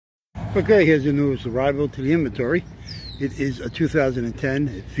Okay, here's the newest arrival to the inventory. It is a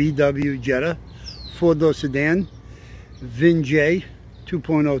 2010 VW Jetta 4-door sedan, vin-j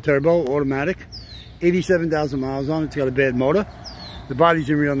 2.0 turbo automatic, 87,000 miles on it. It's got a bad motor. The body's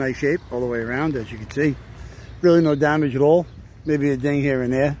in real nice shape all the way around, as you can see. Really no damage at all. Maybe a ding here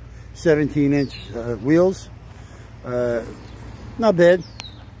and there. 17-inch wheels. Not bad.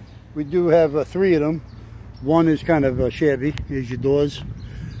 We do have 3 of them. One is kind of shabby. Here's your doors.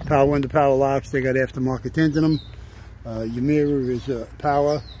 Power window, power locks. They got aftermarket tint in them. Your mirror is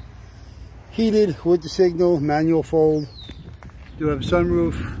power heated with the signal, manual fold. Do have a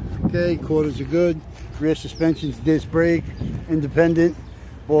sunroof. Okay, quarters are good. Rear suspension's disc brake, independent.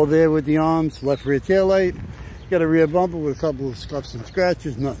 All there with the arms. Left rear tail light. Got a rear bumper with a couple of scuffs and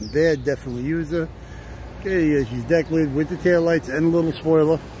scratches. Nothing bad. Definitely user. Okay, here's your deck lid with the tail lights and a little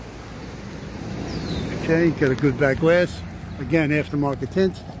spoiler. Okay, got a good back glass. Again, aftermarket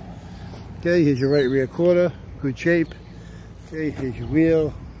tint. Okay, here's your right rear quarter. Good shape. Okay, here's your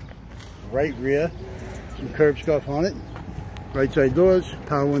wheel. Right rear. Some curb scuff on it. Right side doors.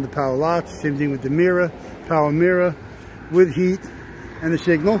 Power window, power locks. Same thing with the mirror. Power mirror with heat and a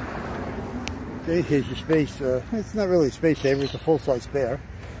signal. Okay, here's your space. It's not really a space saver. It's a full-size spare.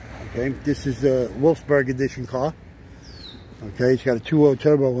 Okay, this is a Wolfsburg edition car. Okay, it's got a 2.0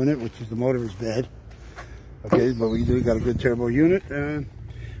 turbo in it, which is the motor is bad. Okay, but we do got a good turbo unit.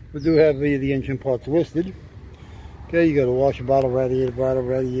 We do have the engine parts listed. Okay, you got a washer bottle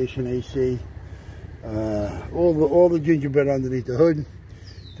radiation, AC, all the gingerbread underneath the hood,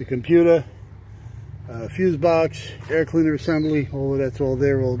 the computer, fuse box, air cleaner assembly, all of that's all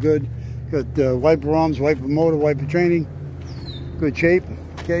there, all good. Got wiper arms, wiper motor, wiper training, good shape.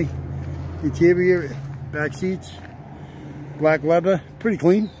 Okay, interior, back seats, black leather, pretty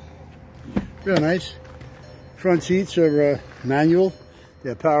clean, real nice. Front seats are manual.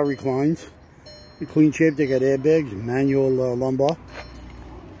 They're power reclines. In clean shape. They got airbags, manual lumbar.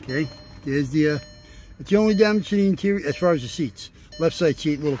 Okay, there's the. It's the only damage to the interior as far as the seats. Left side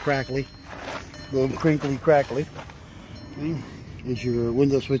seat, a little crackly, a little crinkly, crackly. Okay, there's your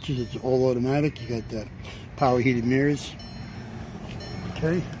window switches. It's all automatic. You got power heated mirrors.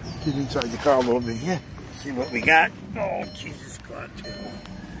 Okay, get inside the car a little bit here. See what we got. Oh, Jesus God!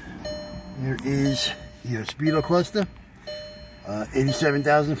 There is your speedo cluster,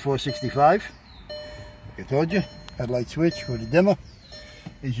 87,465. Like I told you, headlight switch with a dimmer.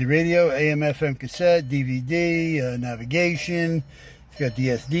 Is your radio, AM, FM cassette, DVD, navigation. It's got the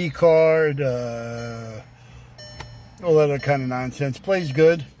SD card, all that other kind of nonsense. Plays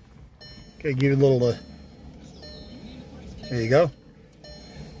good. Okay, give it a little. There you go.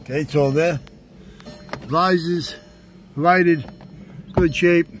 Okay, it's all there. Visors, lighted, good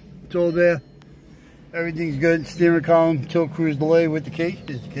shape. It's all there. Everything's good. Steering column, tilt cruise delay with the key.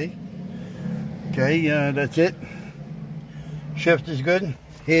 Here's the key. Okay, that's it. Shift is good.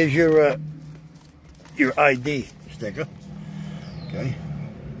 Here's your ID sticker. Okay,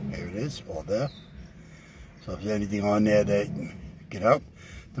 here it is, all there. So if there's anything on there that get out.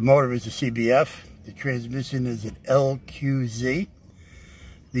 The motor is a CBF. The transmission is an LQZ.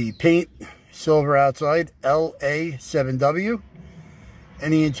 The paint, silver outside, LA7W.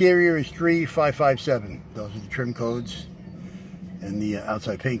 And the interior is 3557. Those are the trim codes and the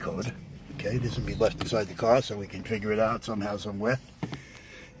outside paint code. Okay, this will be left inside the car so we can figure it out somehow, somewhere.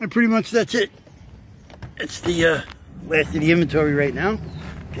 And pretty much that's it. It's the last of the inventory right now.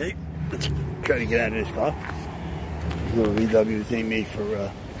 Okay, let's try to get out of this car. These little VWs ain't made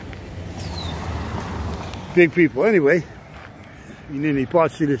for big people. Anyway, if you need any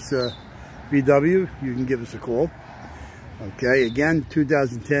parts to this VW, you can give us a call. Okay, again,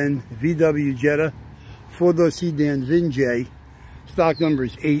 2010 VW Jetta 4-door sedan vin-j. Stock number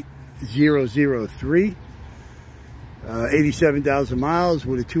is 8003. 87,000 miles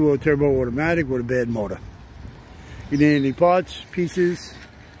with a 2.0 turbo automatic with a bad motor. If you need any parts, pieces,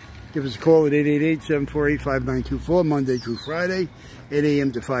 give us a call at 888-748-5924, Monday through Friday, 8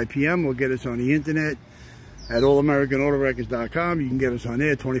 a.m. to 5 p.m. Or get us on the internet at allamericanautorecords.com. You can get us on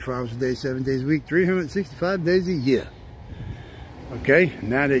there 24 hours a day, 7 days a week, 365 days a year. Okay,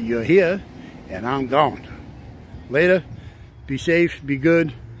 now that you're here, and I'm gone. Later, be safe, be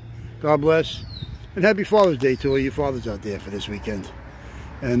good, God bless, and happy Father's Day to all you fathers out there for this weekend.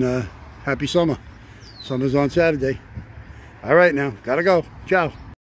 And happy summer. Summer's on Saturday. All right now, gotta go. Ciao.